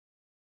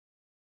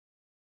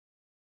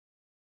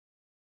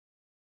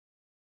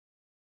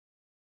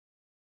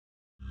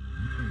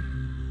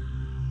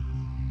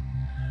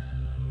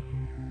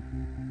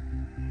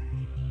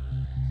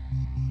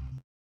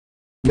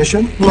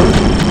Mission loaded.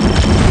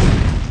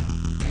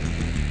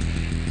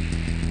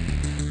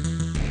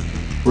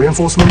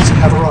 Reinforcements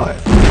have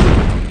arrived.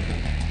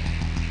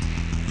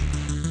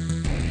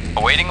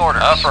 Awaiting order.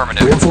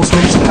 Affirmative.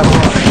 Reinforcements have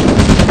arrived.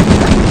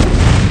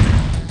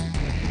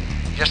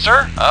 Yes,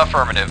 sir.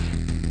 Affirmative.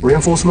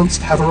 Reinforcements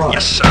have arrived.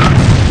 Yes, sir.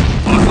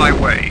 On my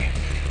way.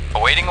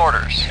 Awaiting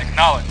orders.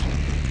 Acknowledged.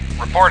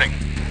 Reporting.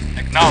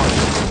 Acknowledged.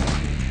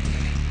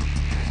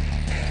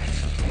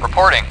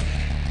 Reporting.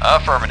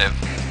 Affirmative.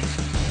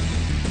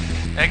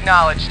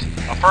 Acknowledged.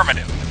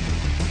 Affirmative.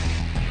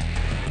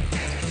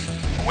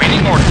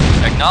 Awaiting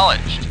orders.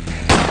 Acknowledged.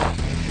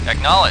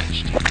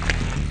 Acknowledged.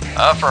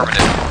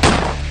 Affirmative.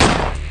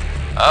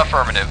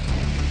 Affirmative.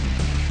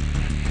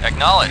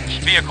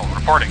 Acknowledged. Vehicle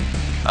reporting.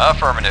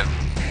 Affirmative.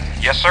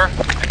 Yes, sir.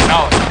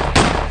 Acknowledged.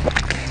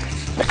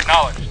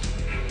 Acknowledged.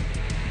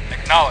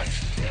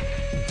 Acknowledged.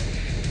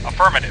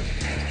 Affirmative.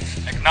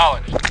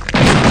 Acknowledged.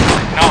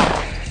 Acknowledged.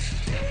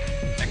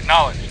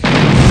 Acknowledged.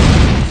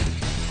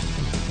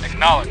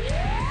 Acknowledged.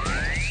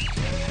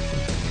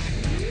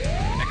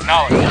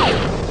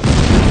 Acknowledged.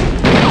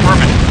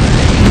 Affirmative.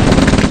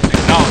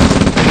 Acknowledged.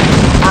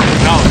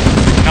 Acknowledged.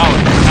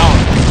 Acknowledged. Acknowledged.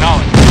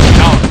 Acknowledged.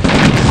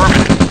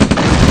 Affirmative.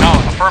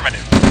 Acknowledged.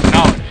 Affirmative.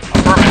 Acknowledged.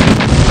 Affirmative.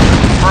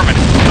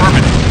 Affirmative.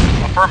 Affirmative.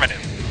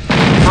 Affirmative.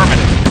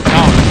 Affirmative.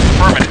 Acknowledged.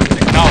 Affirmative.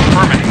 Acknowledged.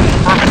 Affirmative.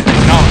 Affirmative.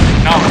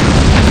 Acknowledged.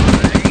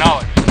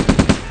 Acknowledged.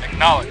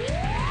 Acknowledged.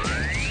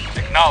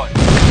 Acknowledged.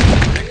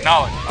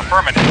 Acknowledged.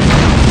 Affirmative.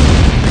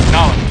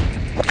 Acknowledged.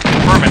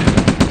 Affirmative.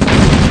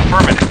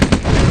 Affirmative.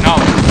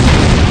 Acknowledged.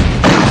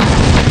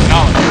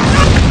 Acknowledged.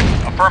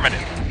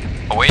 Affirmative.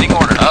 Awaiting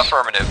order.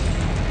 Affirmative.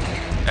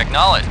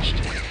 Acknowledged.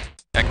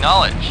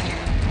 Acknowledged.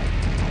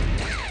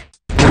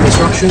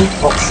 Construction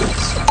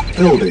options.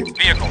 Building.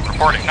 Vehicle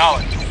reporting.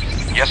 Acknowledged.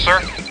 Yes, sir.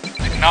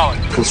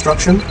 Acknowledged.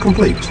 Construction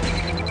complete.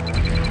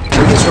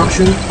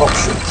 Construction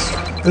options.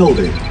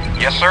 Building.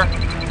 Yes, sir.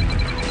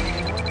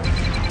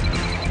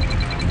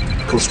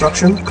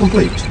 Construction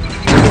complete.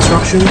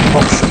 Construction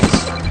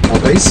options. Our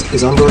base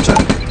is under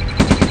attack.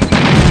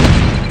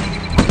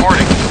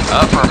 Reporting.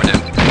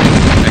 Affirmative.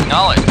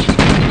 Acknowledged.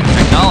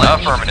 Acknowledged.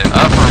 Affirmative.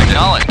 Affirmative.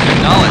 Acknowledged.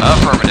 Acknowledged.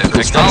 Affirmative.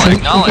 Construction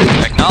Acknowledged.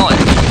 complete.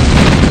 Acknowledged.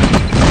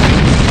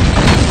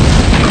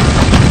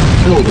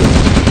 Building.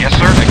 Yes,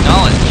 sir.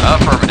 Acknowledged.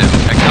 Affirmative.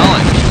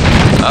 Acknowledged.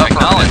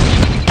 Acknowledged.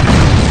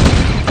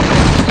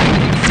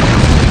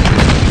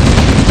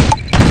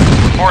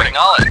 Reporting.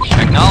 Acknowledged.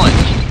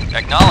 Acknowledged.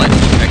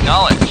 Acknowledged.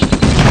 Acknowledged.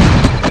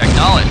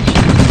 Acknowledged.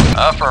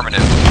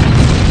 Affirmative.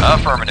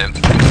 Affirmative.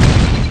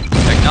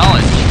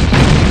 Acknowledged.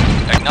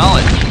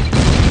 Acknowledged.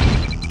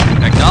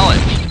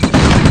 Acknowledged.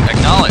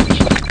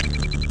 Acknowledged.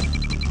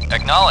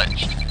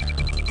 Acknowledged.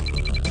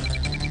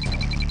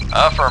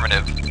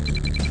 Affirmative.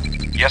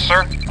 Yes,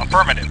 sir.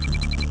 Affirmative.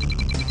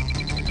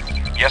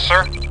 Yes,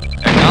 sir.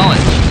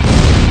 Acknowledged.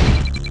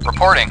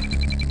 Reporting.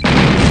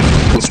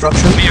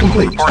 Construction Vehicle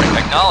complete. reporting.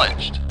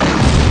 Acknowledged.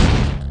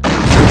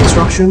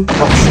 Construction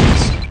options.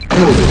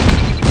 Building.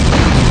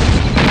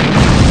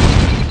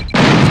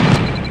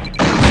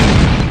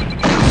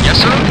 Yes,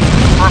 sir.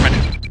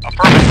 Affirmative.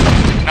 Affirmative.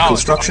 Acknowledged.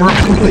 Construction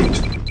Affirmative.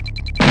 complete.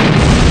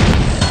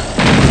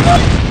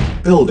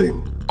 Building.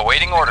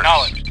 Awaiting orders.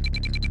 Acknowledged.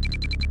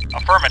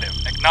 Affirmative.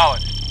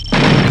 Acknowledged.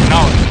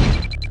 Acknowledged.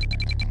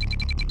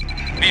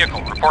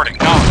 Vehicle reporting.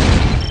 Acknowledged.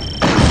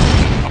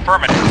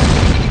 Affirmative.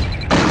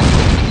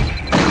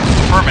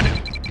 Affirmative.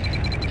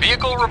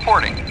 Vehicle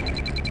reporting.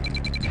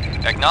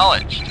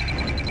 Acknowledged.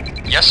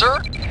 Yes,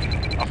 sir.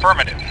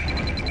 Affirmative.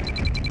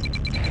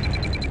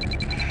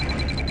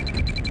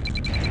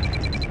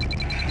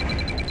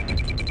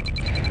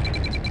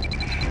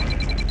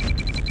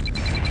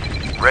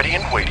 Ready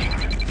and waiting.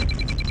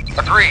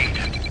 Agreed.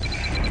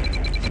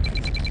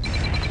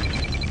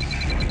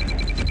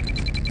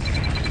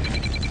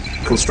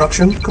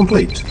 Construction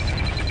complete.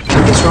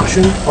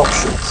 Construction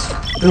options.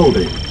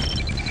 Building.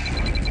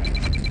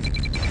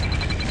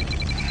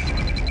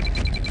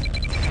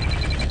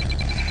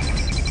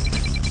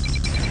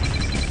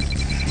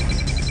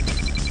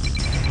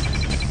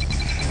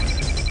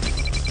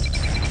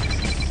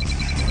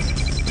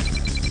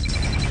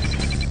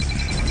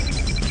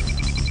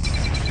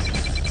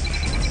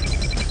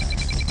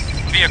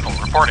 Vehicle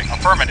reporting.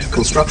 Affirmative.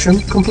 Construction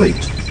complete.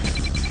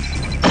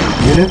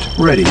 Unit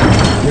ready.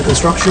 New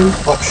construction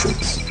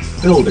options.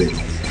 Building.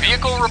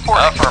 Vehicle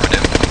reporting.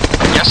 Affirmative.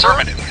 Yes, sir.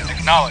 Affirmative.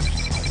 Acknowledged.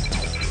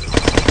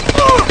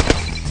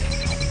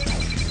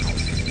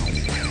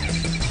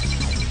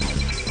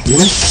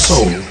 Unit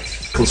sold.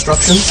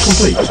 Construction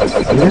complete.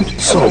 Unit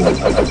sold.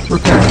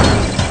 Repair.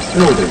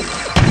 Building.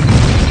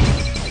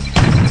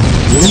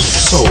 Unit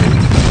sold.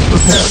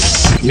 Repair.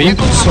 Unit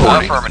Vehicle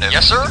sold. affirmative.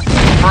 Yes, sir.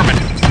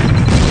 Affirmative.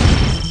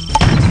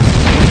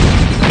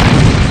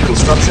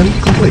 Construction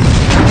complete.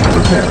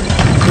 Repairing.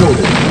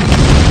 Building.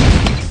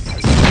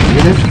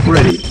 Unit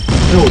ready.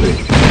 Building.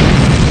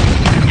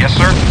 Yes,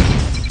 sir.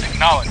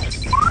 Acknowledged.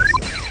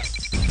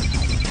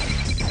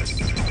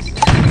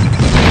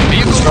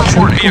 Vehicle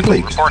Construction reporting.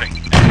 complete. Reporting.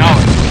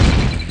 Acknowledged.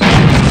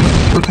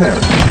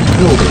 Repairing.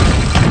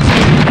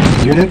 Building.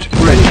 Unit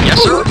ready.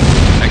 Yes, sir.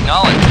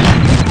 Acknowledged.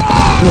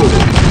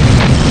 Building.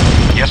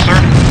 Yes, sir.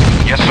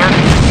 Yes, sir.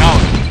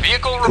 Acknowledged.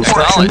 Vehicle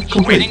Construction reporting.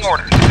 complete. Waiting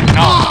orders.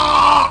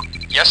 Acknowledged.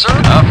 Yes, sir.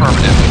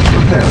 Affirmative.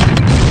 Prepared.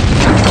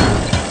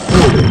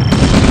 Building.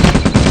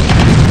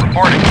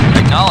 Reporting.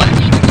 Acknowledged.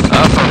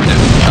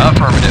 Affirmative.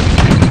 Affirmative.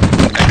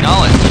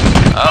 Acknowledged.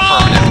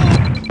 Affirmative.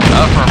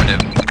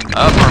 Affirmative.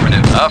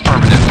 Affirmative.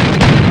 Affirmative.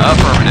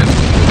 Affirmative.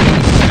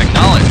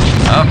 Acknowledged.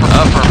 Affirmative.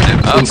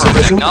 Affirmative.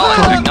 Insufficient Acknowledged.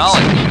 funds.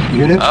 Acknowledged.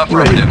 Unit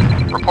Affirmative.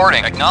 ready.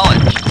 Reporting.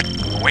 Acknowledged.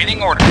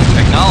 Waiting orders.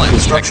 Acknowledged.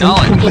 Construction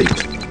Acknowledged.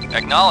 complete.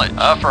 Acknowledged.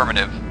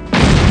 Affirmative.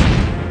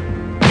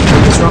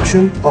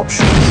 Construction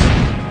options.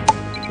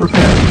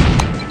 Prepared.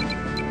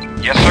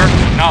 Yes, sir.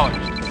 Acknowledged.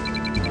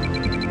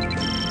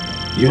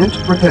 Unit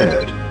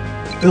repaired.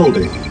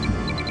 Building.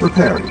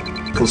 Repairing.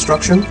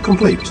 Construction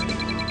complete.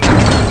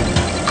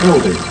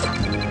 Building.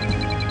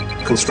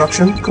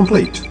 Construction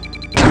complete.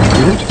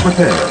 Unit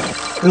repaired.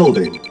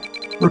 Building.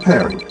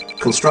 Repairing.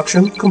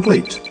 Construction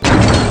complete.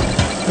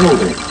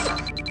 Building.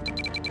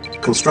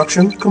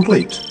 Construction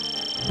complete.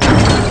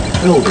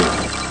 Building.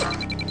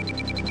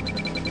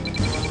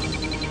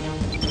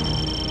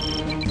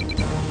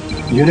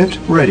 Unit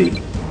ready.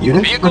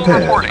 Unit Vehicle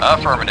repaired. reporting.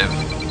 Affirmative.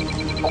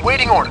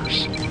 Awaiting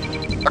orders.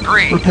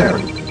 Agreed.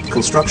 Repairing.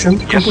 Construction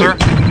complete. Yes, sir.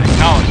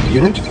 Acknowledged.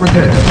 Unit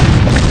repaired.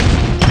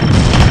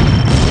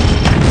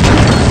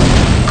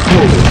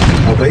 Building.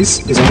 Our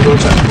base is under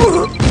attack.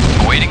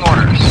 Awaiting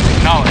orders.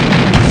 Acknowledged.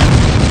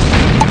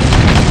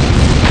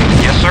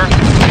 Yes, sir.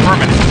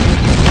 Affirmative.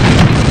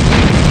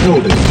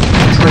 Building.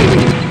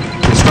 Training.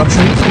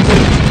 Construction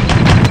complete.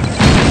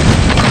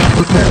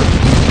 Repairing.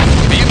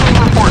 Vehicle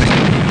reporting.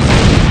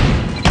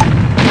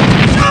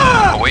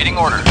 Awaiting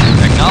orders.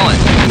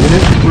 Acknowledged.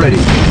 Unit ready.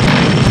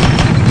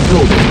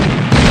 Building.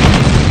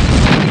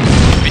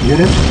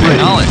 Unit ready.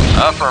 Acknowledged.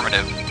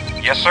 Affirmative.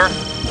 Yes, sir.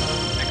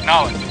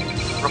 Acknowledged.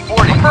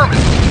 Reporting.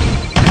 Affirmative.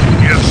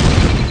 Yes.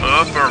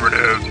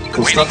 Affirmative.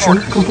 Construction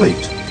orders.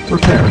 complete.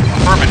 Repairing.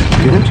 Affirmative.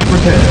 Unit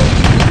repaired.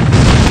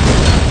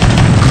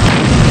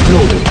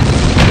 Building.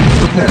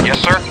 Repaired. Yes,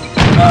 sir.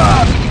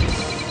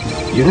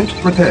 Unit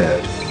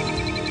repaired.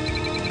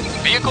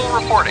 Vehicle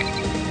reporting.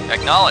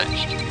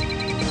 Acknowledged.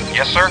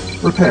 Yes, sir.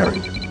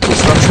 Repairing.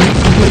 Construction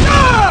complete.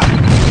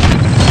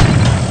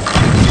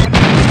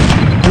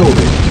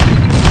 Building.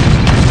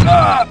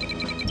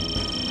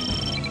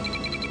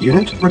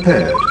 Unit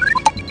repaired.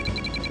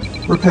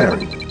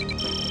 Repairing.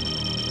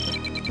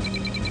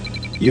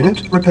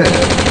 Unit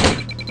repaired.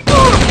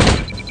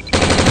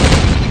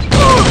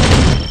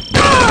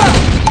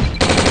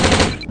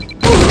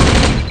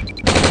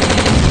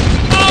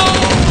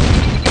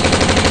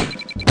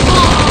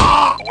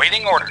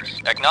 Awaiting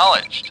orders.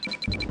 Acknowledged.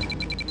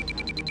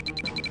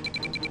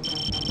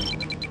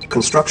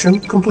 Construction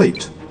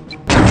complete.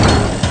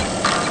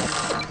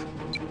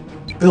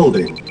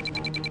 Building.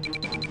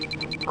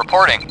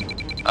 Reporting.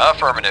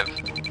 Affirmative.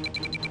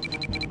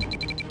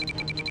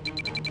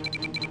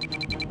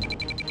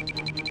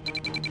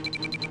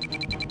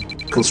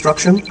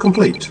 Construction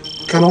complete.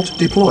 Cannot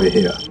deploy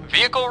here.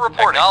 Vehicle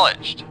reporting.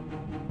 Acknowledged.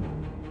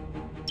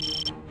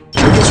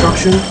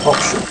 Construction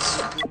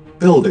options.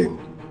 Building.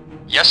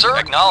 Yes, sir.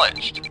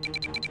 Acknowledged.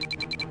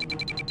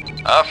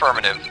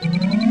 Affirmative.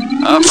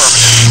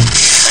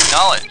 Affirmative.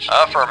 Acknowledged.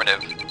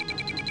 Affirmative.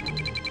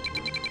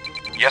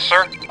 Yes,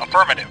 sir.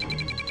 Affirmative.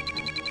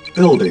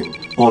 Building.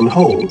 On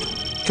hold.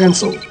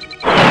 Cancel. Low power.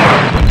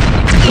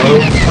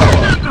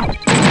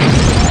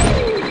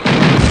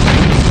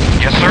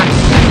 Yes, sir.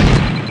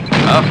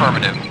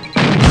 Affirmative.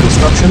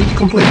 Construction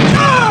complete.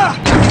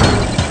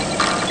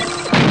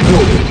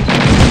 Building.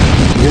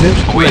 Unit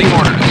Awaiting ready.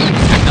 orders.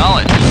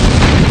 Acknowledged.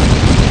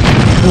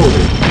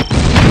 Building.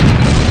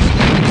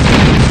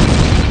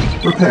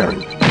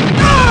 Repairing.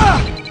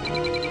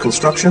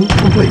 Construction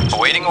complete.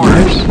 Awaiting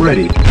orders. Unit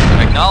ready.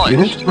 Acknowledged.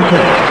 Unit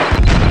repaired.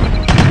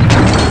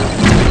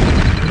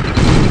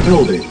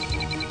 Building.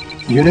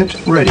 Unit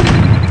ready.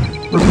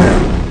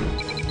 Repairing.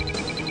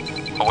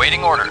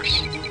 Awaiting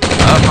orders.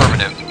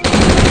 Affirmative.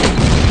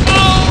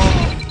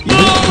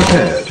 Unit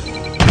repaired.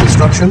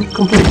 Construction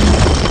complete.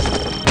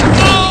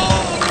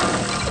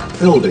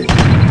 Building.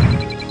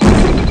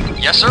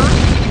 Yes, sir.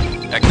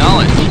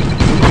 Acknowledged.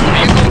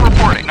 Vehicle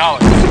reporting.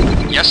 Acknowledged.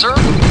 Yes, sir.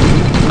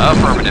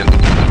 Affirmative.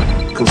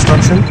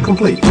 Construction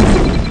complete.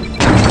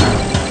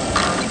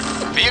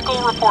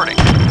 Vehicle reporting.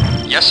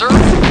 Yes, sir.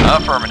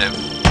 Affirmative.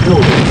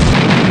 Building.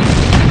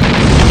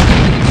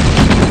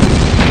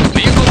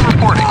 Vehicle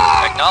reporting.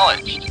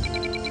 Acknowledged.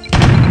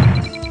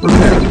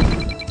 Repairing.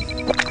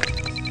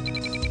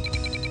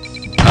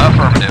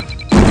 Affirmative.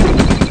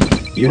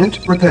 Unit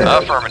repaired.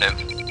 Affirmative.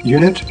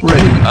 Unit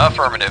ready.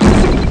 Affirmative.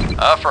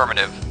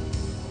 Affirmative.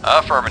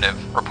 Affirmative.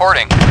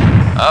 Reporting.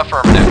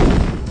 Affirmative.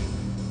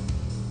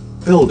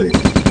 Building.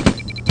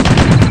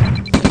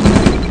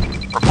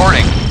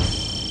 Reporting.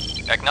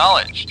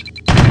 Acknowledged.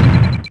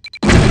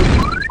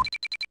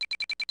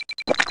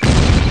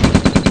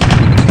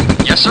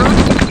 Yes, sir.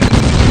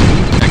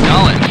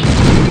 Acknowledged.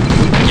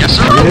 Yes,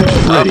 sir. Unit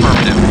ready.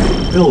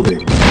 Affirmative. Building.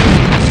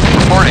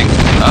 Reporting.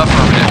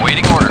 Affirmative.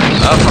 Awaiting orders.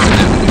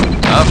 Affirmative.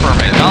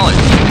 Affirmative. Acknowledge.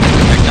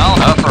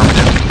 Acknowledge.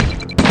 Affirmative.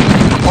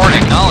 Reporting.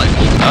 Acknowledge.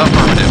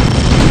 Affirmative.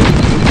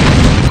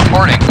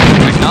 Reporting.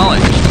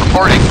 Acknowledge.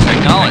 Reporting.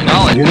 Acknowledge.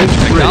 Acknowledge. Unit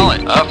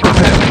Acknowledge. ready.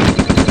 Affirmative.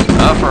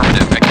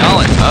 Affirmative.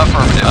 Acknowledge.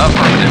 Affirmative.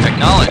 Affirmative.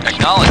 Acknowledge.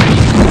 Acknowledge.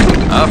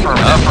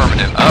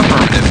 Affirmative.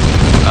 Affirmative.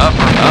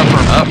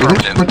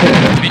 Affirmative. Prepared.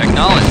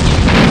 Acknowledge.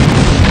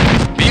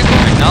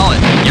 Vehicle.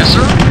 Acknowledge. Yes,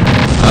 sir.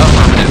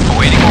 Affirmative.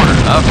 Awaiting order.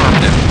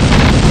 Affirmative.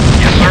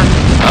 Yes, sir.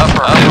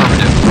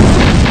 Affirmative.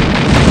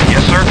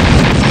 Yes, sir.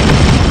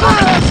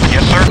 Affirmative.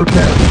 Yes, sir.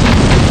 Prepared.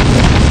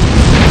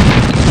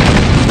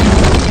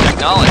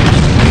 Acknowledge.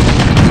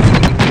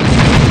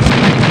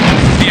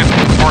 Vehicle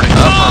reporting.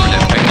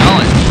 Affirmative.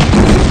 Acknowledge.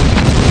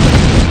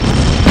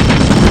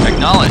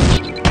 Acknowledged.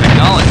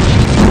 Acknowledged.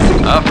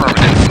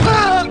 Affirmative.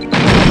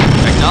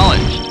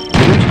 Acknowledged.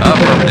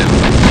 Affirmative.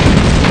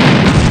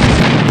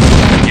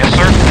 Yes,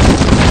 sir.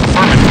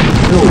 Affirmative.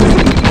 Building.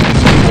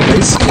 Our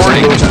base is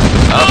Reporting. under attack.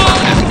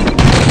 Affirmative.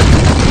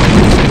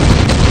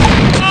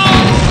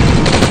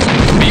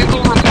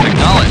 Vehicle report.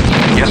 Acknowledged.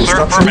 Yes, sir.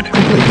 Construction Affirmative.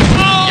 complete.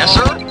 Yes,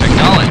 sir.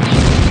 Acknowledged.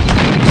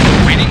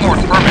 Waiting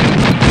order. Affirmative.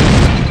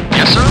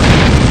 Yes, sir.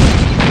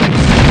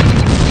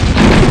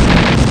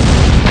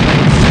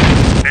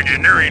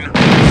 Engineering. New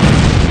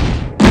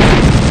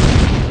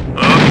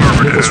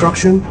Affirmative.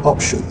 construction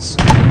options.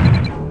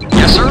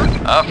 Yes, sir.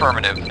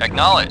 Affirmative.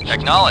 Acknowledge.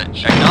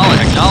 Acknowledge.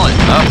 Acknowledge. Acknowledge.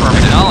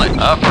 Affirmative. Acknowledge.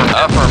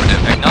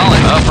 Affirmative.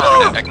 Acknowledge.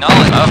 Affirmative.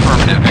 Acknowledge.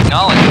 Affirmative.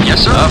 Acknowledge. Yes,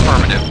 sir.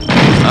 Affirmative.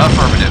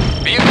 Affirmative.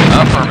 Vehicle.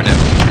 Affirmative.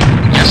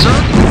 Yes, sir.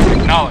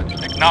 Acknowledge.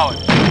 Acknowledge.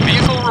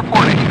 Vehicle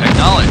reporting.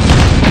 Acknowledge.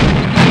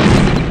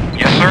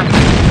 Yes, sir.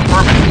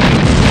 Affirmative.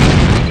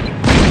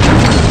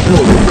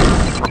 Building.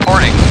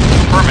 Reporting.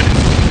 Affirmative.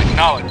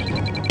 Acknowledge.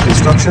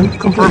 Construction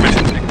complete.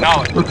 Affirmative.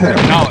 Acknowledge. Repair.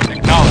 Acknowledge.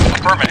 Acknowledge.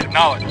 Affirmative.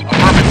 Acknowledge.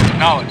 Affirmative.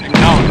 Acknowledge.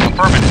 Acknowledge.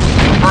 Affirmative.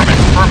 Affirmative.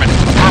 Affirmative.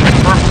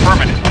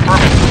 Affirmative.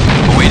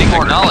 Affirmative. Awaiting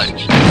order.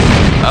 Acknowledge.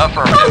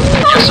 Affirmative.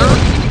 Yes, sir.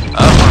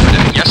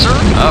 Affirmative. Yes, sir.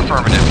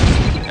 Affirmative.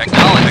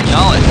 Acknowledge.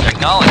 Acknowledge.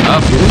 Acknowledge.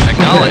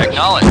 Acknowledge.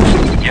 Acknowledge.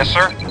 Yes,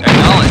 sir.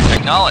 Acknowledge.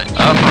 Acknowledge.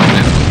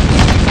 Affirmative.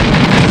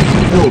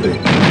 Building.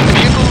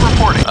 Vehicle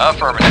reporting.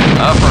 Affirmative.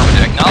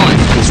 Affirmative. Acknowledge.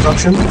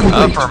 Construction complete.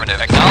 Affirmative.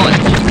 Acknowledge.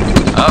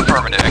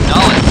 Affirmative.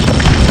 Acknowledge.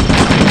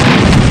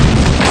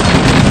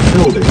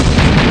 Building.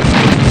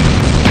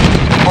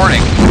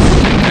 Reporting.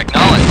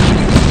 Acknowledge.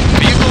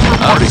 Vehicle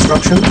reporting.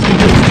 Construction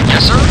complete.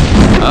 Yes, sir.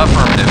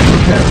 Affirmative.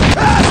 Repair.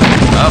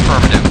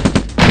 Affirmative.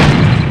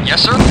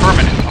 Yes, sir.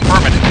 Affirmative.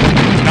 Affirmative.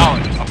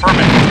 Acknowledge.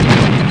 Affirmative.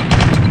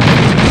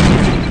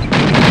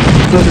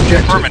 Third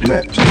objective Affirmative.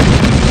 met.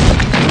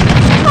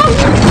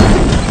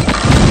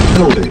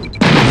 Building.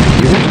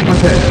 Unit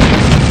prepared.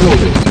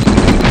 Building.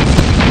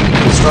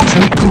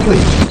 Construction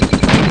complete.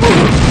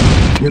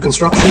 New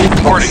construction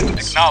Reporting.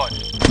 options. Acknowledge.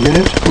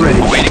 Unit ready.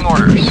 Awaiting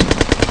orders.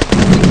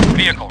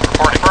 Vehicle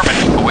reporting.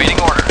 Affirmative. Awaiting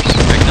orders.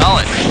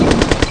 Acknowledge.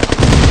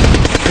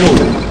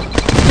 Building.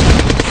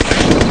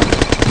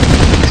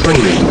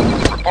 Training.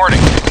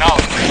 Reporting.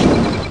 Acknowledge.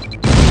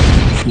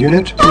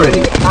 Unit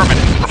ready.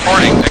 Affirmative.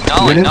 Reporting.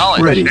 Acknowledge. Unit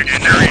Acknowledge. ready.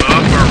 Engineering.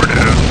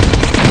 Affirmative.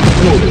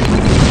 Building.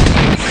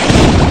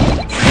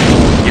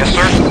 Yes,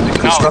 sir.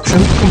 Acknowledge. Construction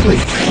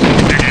complete.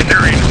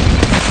 Engineering.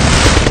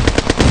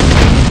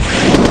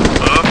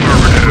 New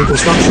Affirmative.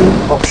 construction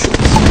options.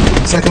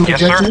 Second Yes,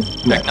 sir.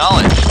 objective met.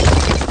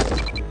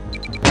 Acknowledge.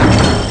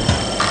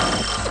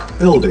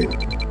 Building.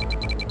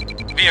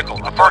 Vehicle.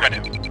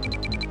 Affirmative.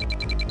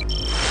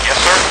 Yes,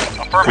 sir.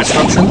 Affirmative.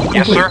 Construction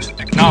Yes, sir. complete.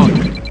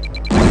 Acknowledge.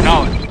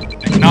 Acknowledge.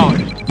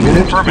 Acknowledge.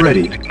 Unit Affirmative.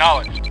 ready.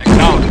 Acknowledge.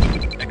 Acknowledge.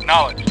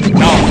 Acknowledge.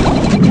 Acknowledge.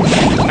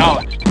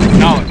 Acknowledge.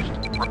 Acknowledge.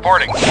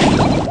 Reporting.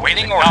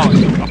 Waiting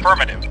orders.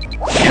 Affirmative.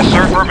 Yes,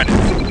 sir. Affirmative.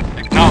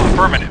 Acknowledge.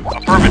 Affirmative.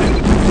 Affirmative.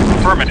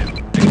 Affirmative.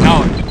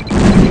 Acknowledge.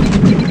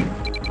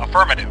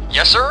 Affirmative.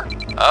 Yes, sir.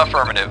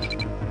 Affirmative.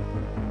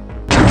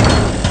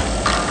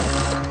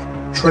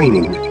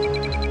 Training.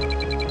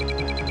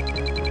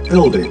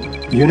 Building.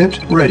 Unit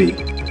ready.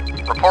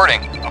 Reporting.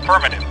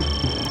 Affirmative.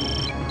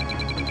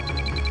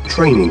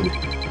 Training.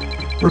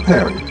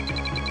 Repairing.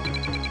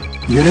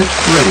 Unit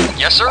ready.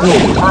 Yes, sir.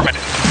 Building.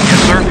 Affirmative. Yes,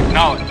 sir.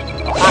 Acknowledge.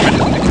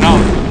 Affirmative.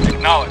 Acknowledge.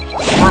 Acknowledge.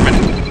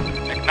 Affirmative.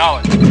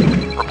 Acknowledge.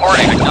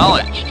 Reporting.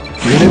 Acknowledged.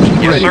 Unit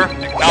Yes, ready. sir.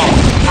 Acknowledge.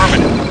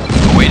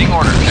 Affirmative. Awaiting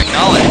orders.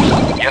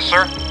 Acknowledged. Yes,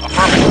 sir.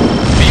 Affirmative.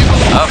 Vehicle.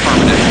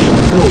 Affirmative.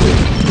 Building.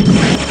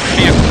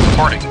 Vehicle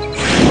reporting.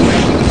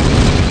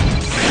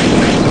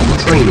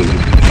 Training.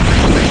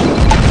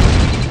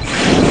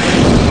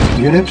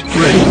 Unit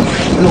ready.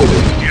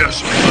 Building.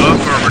 Yes,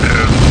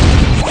 affirmative.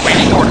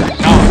 Waiting order.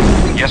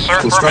 Acknowledge. Yes, sir.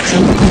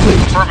 Construction Affirmative.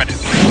 complete. Affirmative.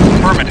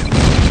 Affirmative.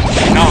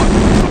 Acknowledge.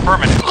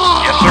 Affirmative.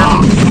 Yes, sir.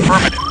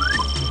 Affirmative.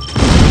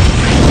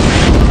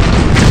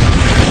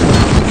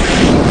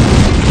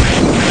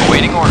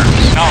 Awaiting orders.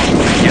 Acknowledge.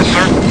 Yes,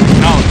 sir.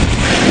 Acknowledge.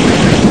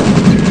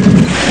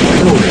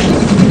 Building.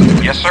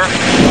 Yes, sir.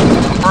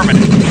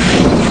 Affirmative.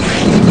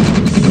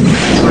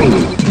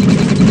 Training.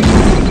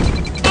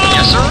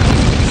 Yes, sir.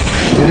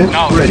 Unit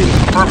Acknowledge. ready.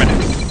 Affirmative.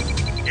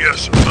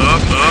 Yes,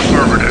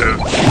 affirmative.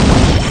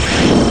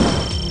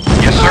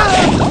 Yes,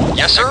 sir.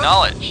 Yes, sir.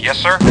 Acknowledge. Yes,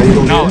 sir. Naval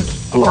unit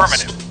Acknowledge.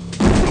 lost. Affirmative.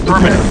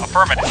 Affirmative.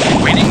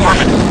 Affirmative. Waiting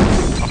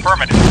affirmative.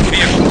 Affirmative.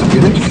 Vehicle.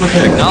 Unit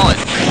prepared. Acknowledge.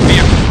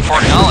 Vehicle.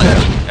 Report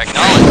acknowledge.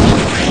 Acknowledge.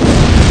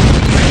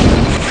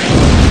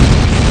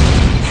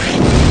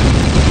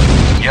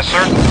 Yes,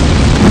 sir.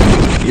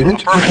 Unit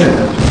Affirmative.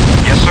 prepared.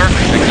 Yes, sir.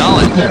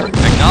 Acknowledge. Prepared.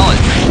 Acknowledge.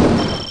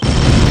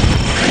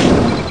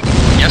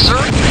 Yes, sir.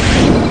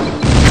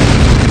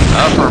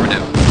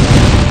 Affirmative.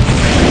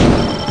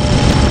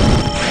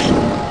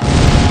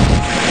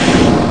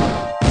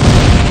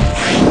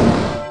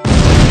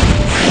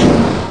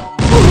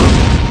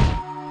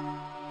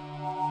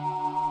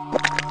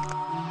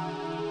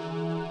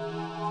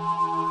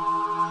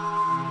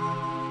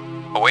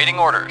 Awaiting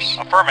orders.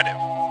 Affirmative.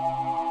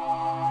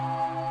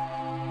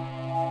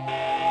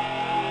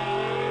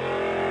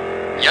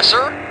 Yes,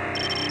 sir.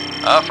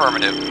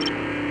 Affirmative.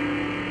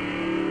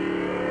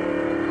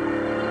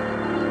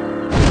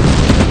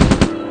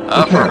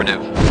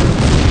 Affirmative.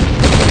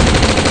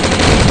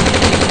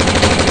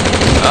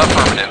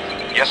 Affirmative.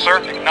 Yes, sir.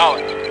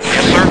 Acknowledge.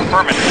 Yes, sir.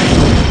 Affirmative.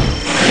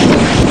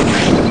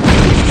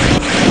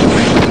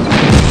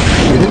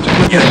 Unit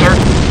prepared. Yes, sir.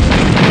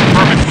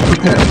 Affirmative.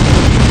 Prepared.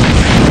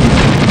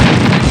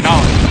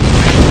 Acknowledge.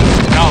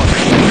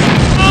 Acknowledge.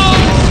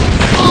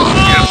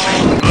 Yes,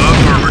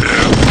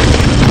 affirmative.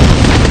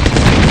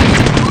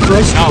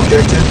 First Acknowledge.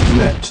 objective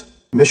met.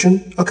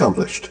 Mission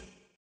accomplished.